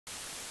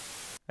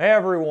Hey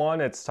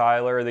everyone, it's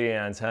Tyler, the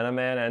Antenna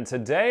Man, and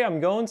today I'm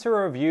going to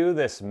review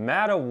this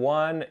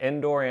Mata1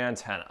 indoor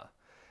antenna.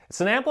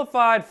 It's an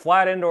amplified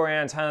flat indoor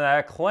antenna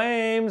that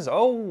claims,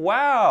 oh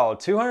wow,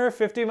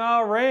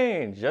 250-mile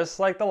range, just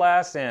like the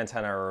last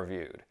antenna I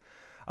reviewed.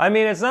 I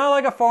mean, it's not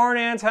like a foreign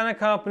antenna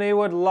company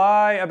would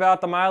lie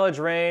about the mileage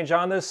range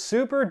on this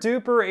super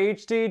duper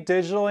HD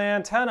digital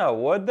antenna,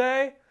 would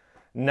they?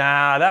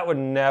 Nah, that would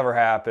never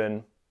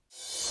happen.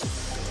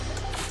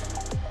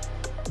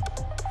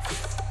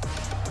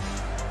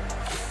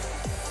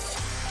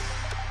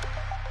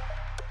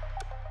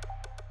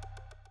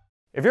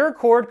 If you're a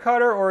cord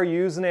cutter or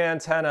use an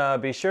antenna,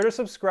 be sure to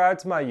subscribe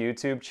to my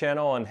YouTube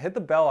channel and hit the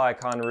bell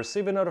icon to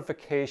receive a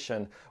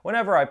notification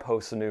whenever I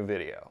post a new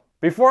video.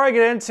 Before I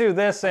get into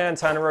this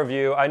antenna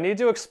review, I need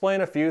to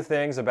explain a few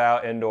things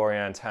about indoor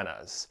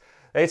antennas.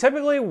 They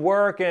typically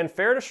work in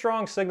fair to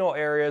strong signal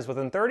areas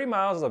within 30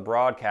 miles of the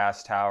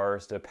broadcast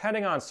towers,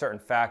 depending on certain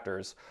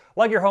factors,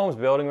 like your home's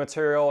building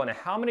material and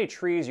how many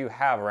trees you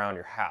have around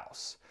your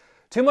house.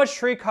 Too much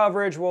tree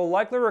coverage will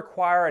likely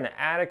require an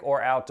attic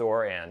or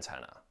outdoor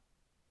antenna.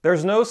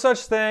 There's no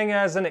such thing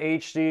as an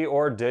HD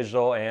or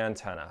digital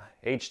antenna.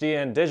 HD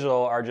and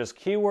digital are just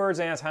keywords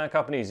antenna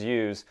companies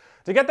use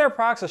to get their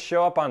products to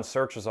show up on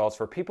search results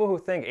for people who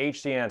think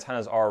HD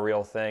antennas are a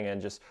real thing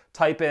and just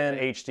type in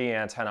HD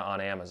antenna on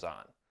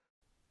Amazon.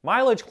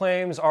 Mileage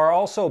claims are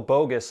also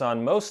bogus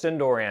on most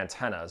indoor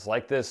antennas,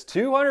 like this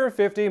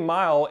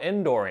 250-mile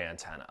indoor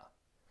antenna.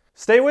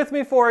 Stay with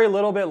me for a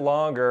little bit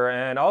longer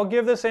and I'll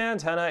give this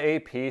antenna a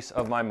piece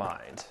of my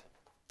mind.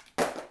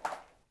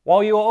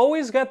 While you will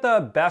always get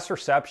the best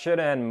reception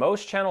and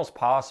most channels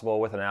possible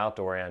with an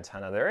outdoor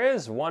antenna, there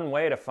is one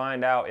way to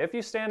find out if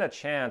you stand a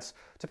chance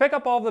to pick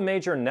up all the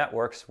major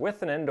networks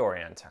with an indoor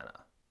antenna.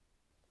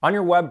 On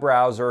your web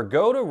browser,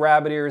 go to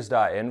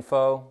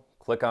rabbitears.info,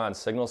 click on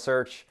Signal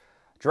Search,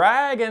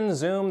 drag and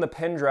zoom the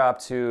pin drop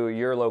to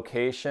your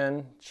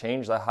location,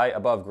 change the height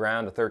above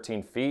ground to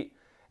 13 feet,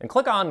 and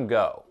click on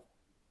Go.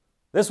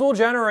 This will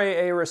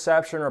generate a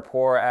reception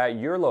report at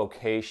your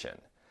location.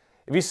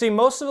 If you see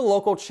most of the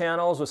local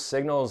channels with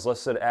signals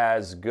listed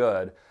as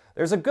good,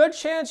 there's a good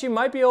chance you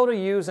might be able to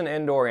use an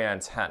indoor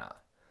antenna.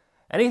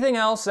 Anything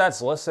else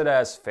that's listed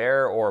as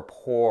fair or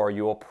poor,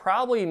 you will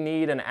probably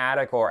need an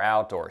attic or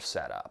outdoor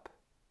setup.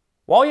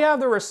 While you have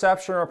the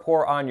reception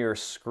report on your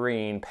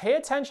screen, pay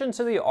attention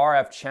to the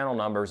RF channel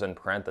numbers in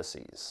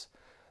parentheses.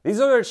 These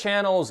are the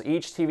channels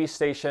each TV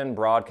station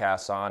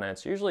broadcasts on, and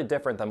it's usually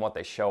different than what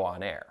they show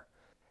on air.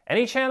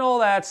 Any channel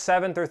that's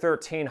 7 through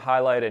 13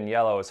 highlighted in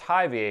yellow is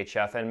high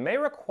VHF and may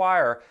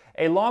require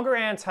a longer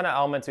antenna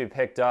element to be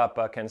picked up,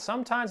 but can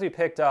sometimes be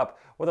picked up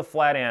with a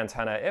flat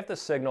antenna if the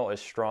signal is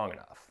strong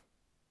enough.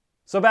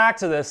 So back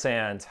to this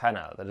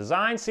antenna. The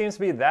design seems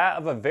to be that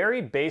of a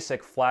very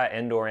basic flat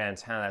indoor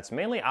antenna that's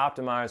mainly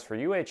optimized for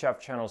UHF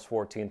channels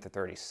 14 through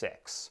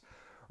 36.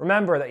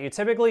 Remember that you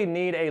typically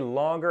need a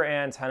longer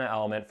antenna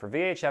element for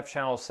VHF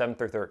channels 7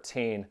 through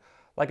 13,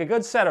 like a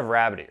good set of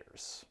rabbit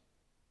ears.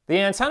 The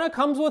antenna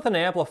comes with an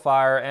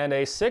amplifier and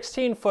a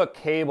 16-foot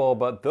cable,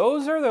 but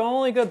those are the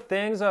only good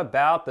things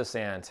about this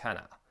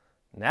antenna.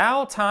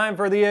 Now time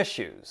for the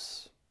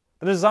issues.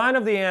 The design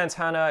of the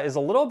antenna is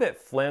a little bit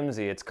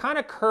flimsy. It's kind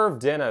of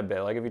curved in a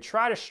bit. Like if you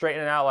try to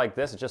straighten it out like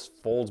this, it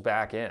just folds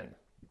back in.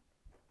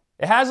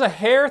 It has a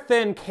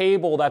hair-thin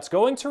cable that's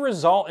going to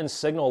result in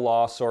signal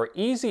loss or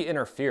easy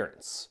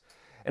interference.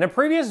 In a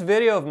previous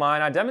video of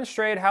mine, I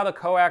demonstrated how the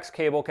coax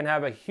cable can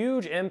have a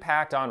huge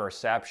impact on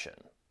reception.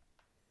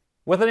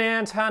 With an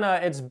antenna,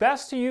 it's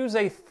best to use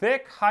a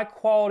thick,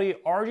 high-quality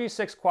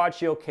RG6 quad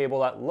shield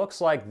cable that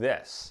looks like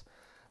this.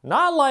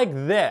 Not like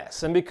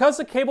this, and because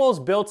the cable is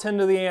built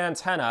into the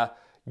antenna,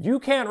 you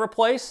can't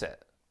replace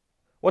it.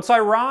 What's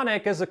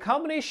ironic is the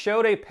company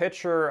showed a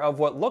picture of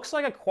what looks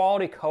like a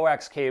quality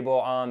coax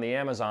cable on the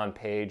Amazon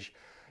page,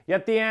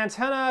 yet the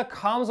antenna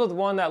comes with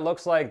one that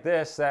looks like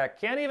this that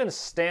can't even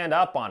stand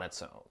up on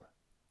its own.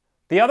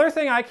 The other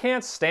thing I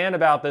can't stand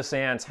about this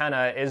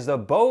antenna is the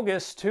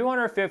bogus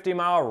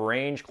 250-mile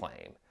range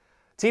claim.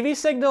 TV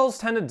signals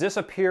tend to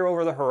disappear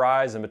over the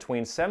horizon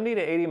between 70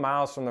 to 80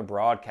 miles from the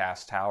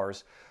broadcast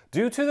towers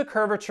due to the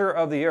curvature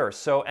of the Earth,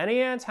 so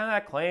any antenna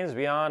that claims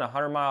beyond a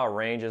 100-mile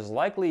range is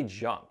likely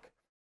junk.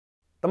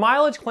 The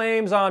mileage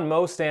claims on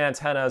most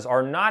antennas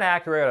are not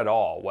accurate at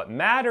all. What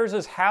matters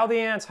is how the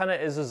antenna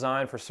is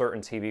designed for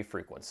certain TV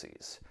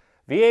frequencies,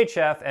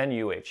 VHF and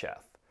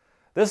UHF.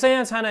 This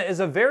antenna is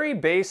a very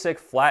basic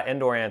flat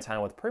indoor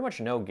antenna with pretty much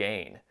no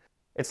gain.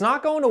 It's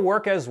not going to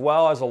work as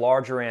well as a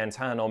larger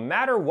antenna no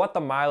matter what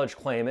the mileage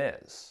claim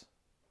is.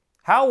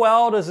 How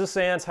well does this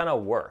antenna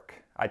work?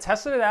 I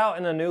tested it out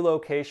in a new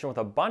location with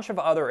a bunch of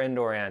other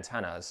indoor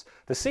antennas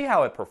to see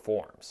how it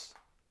performs.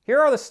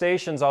 Here are the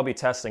stations I'll be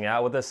testing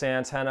out with this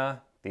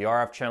antenna, the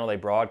RF channel they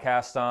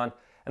broadcast on,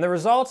 and the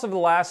results of the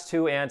last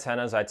two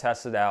antennas I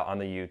tested out on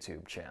the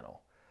YouTube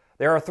channel.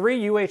 There are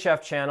 3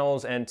 UHF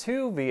channels and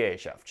 2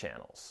 VHF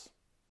channels.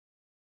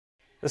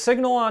 The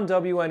signal on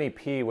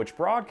WNEP, which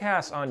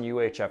broadcasts on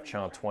UHF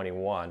channel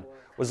 21,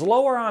 was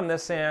lower on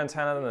this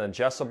antenna than the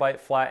Jesselbite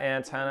flat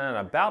antenna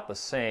and about the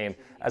same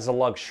as the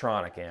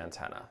Lugstronic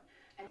antenna.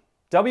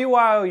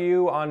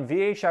 WYOU on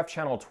VHF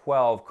channel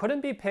 12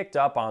 couldn't be picked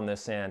up on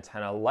this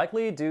antenna,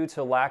 likely due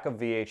to lack of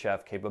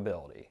VHF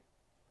capability.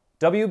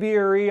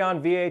 WBRE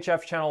on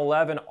VHF channel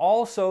 11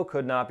 also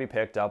could not be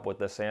picked up with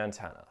this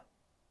antenna.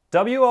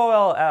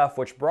 WOLF,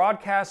 which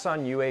broadcasts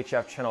on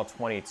UHF channel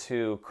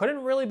 22,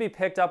 couldn't really be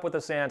picked up with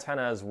this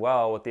antenna as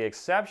well, with the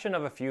exception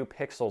of a few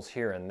pixels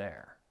here and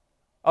there.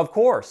 Of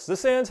course,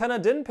 this antenna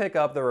didn't pick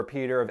up the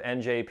repeater of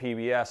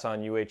NJPBS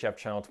on UHF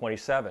channel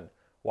 27.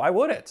 Why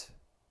would it?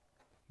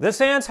 This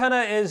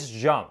antenna is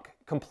junk,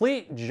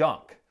 complete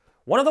junk.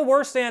 One of the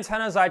worst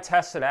antennas I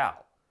tested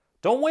out.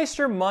 Don't waste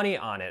your money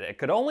on it. It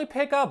could only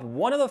pick up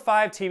one of the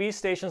 5 TV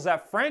stations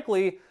that,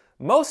 frankly,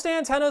 most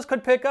antennas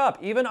could pick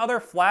up, even other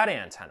flat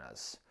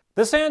antennas.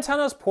 This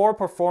antenna's poor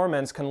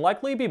performance can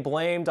likely be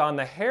blamed on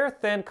the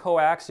hair-thin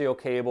coaxial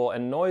cable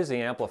and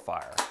noisy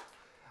amplifier.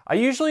 I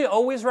usually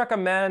always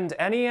recommend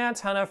any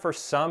antenna for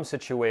some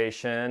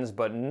situations,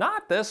 but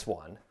not this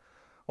one.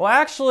 Well,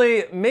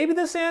 actually, maybe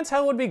this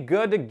antenna would be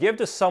good to give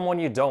to someone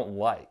you don't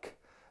like.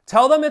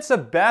 Tell them it's the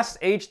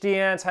best HD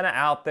antenna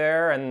out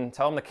there and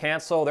tell them to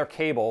cancel their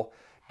cable.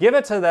 Give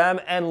it to them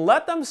and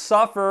let them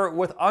suffer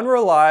with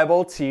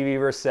unreliable TV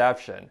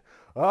reception.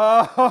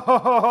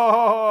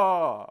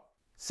 Oh!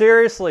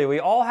 Seriously, we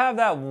all have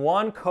that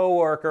one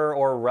coworker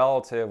or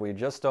relative we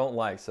just don't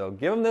like, so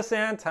give them this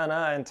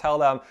antenna and tell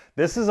them,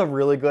 this is a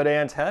really good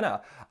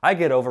antenna. I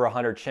get over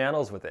 100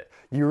 channels with it.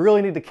 You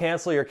really need to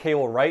cancel your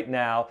cable right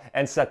now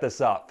and set this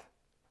up.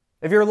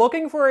 If you're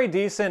looking for a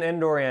decent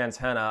indoor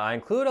antenna, I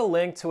include a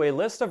link to a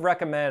list of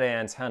recommended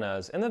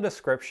antennas in the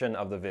description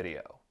of the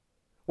video.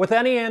 With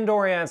any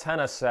indoor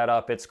antenna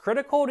setup, it's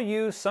critical to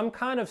use some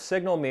kind of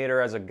signal meter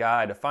as a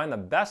guide to find the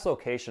best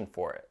location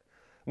for it.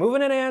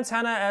 Moving an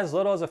antenna as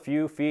little as a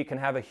few feet can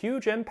have a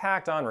huge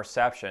impact on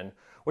reception,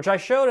 which I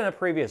showed in a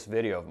previous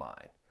video of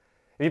mine.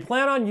 If you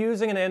plan on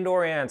using an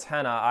indoor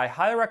antenna, I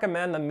highly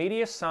recommend the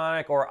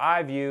Mediasonic or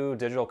iView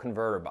digital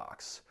converter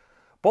box.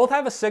 Both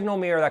have a signal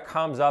meter that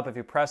comes up if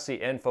you press the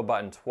info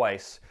button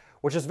twice,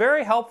 which is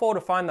very helpful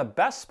to find the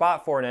best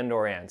spot for an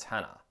indoor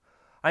antenna.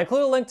 I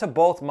include a link to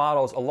both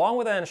models along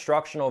with an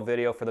instructional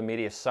video for the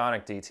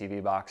Mediasonic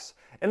DTV box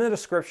in the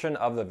description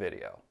of the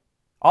video.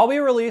 I'll be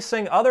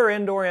releasing other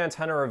indoor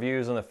antenna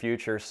reviews in the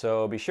future,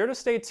 so be sure to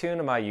stay tuned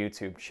to my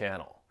YouTube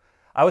channel.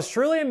 I was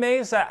truly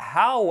amazed at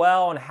how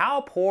well and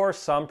how poor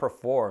some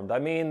performed. I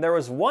mean, there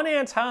was one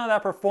antenna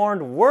that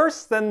performed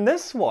worse than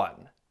this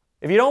one.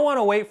 If you don't want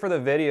to wait for the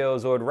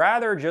videos or would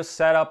rather just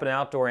set up an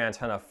outdoor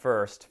antenna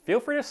first,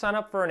 feel free to sign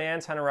up for an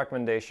antenna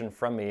recommendation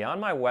from me on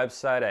my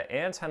website at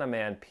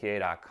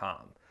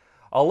antennamanpa.com.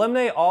 I'll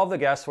eliminate all of the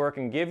guesswork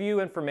and give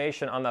you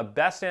information on the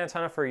best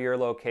antenna for your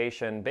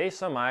location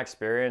based on my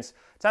experience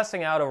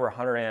testing out over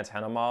 100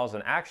 antenna models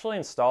and actually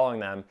installing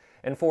them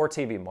in 4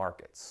 TV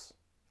markets.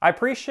 I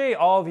appreciate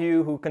all of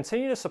you who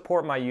continue to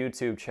support my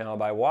YouTube channel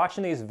by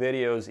watching these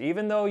videos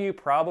even though you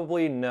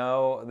probably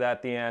know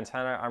that the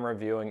antenna I'm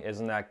reviewing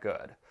isn't that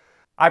good.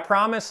 I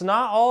promise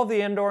not all of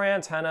the indoor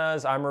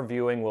antennas I'm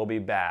reviewing will be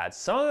bad.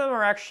 Some of them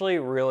are actually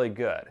really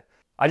good.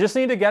 I just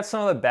need to get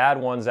some of the bad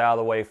ones out of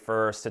the way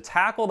first to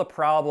tackle the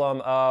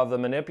problem of the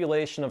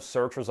manipulation of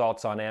search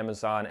results on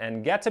Amazon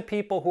and get to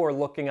people who are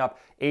looking up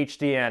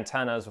HD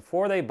antennas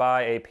before they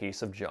buy a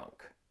piece of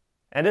junk.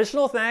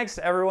 Additional thanks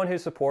to everyone who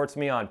supports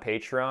me on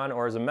Patreon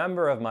or is a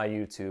member of my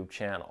YouTube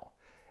channel.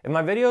 If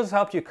my videos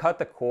helped you cut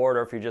the cord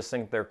or if you just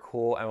think they're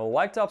cool and would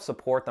like to help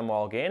support them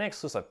while gaining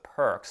exclusive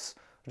perks,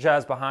 such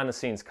as behind the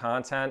scenes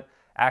content,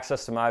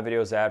 access to my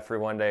videos ad-free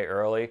 1 day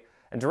early,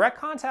 and direct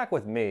contact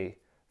with me,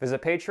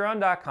 visit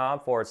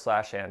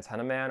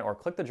patreon.com/antennaman or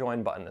click the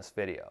join button in this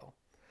video.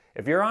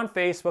 If you're on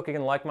Facebook, you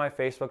can like my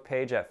Facebook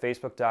page at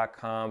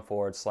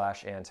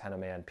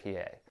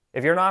facebook.com/antennamanpa.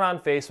 If you're not on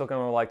Facebook and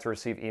would like to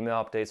receive email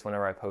updates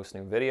whenever I post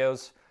new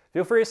videos,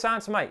 feel free to sign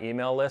up to my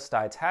email list.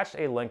 I attached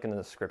a link in the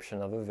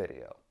description of the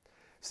video.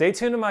 Stay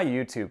tuned to my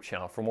YouTube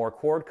channel for more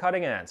cord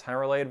cutting and antenna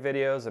related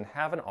videos and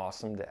have an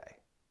awesome day.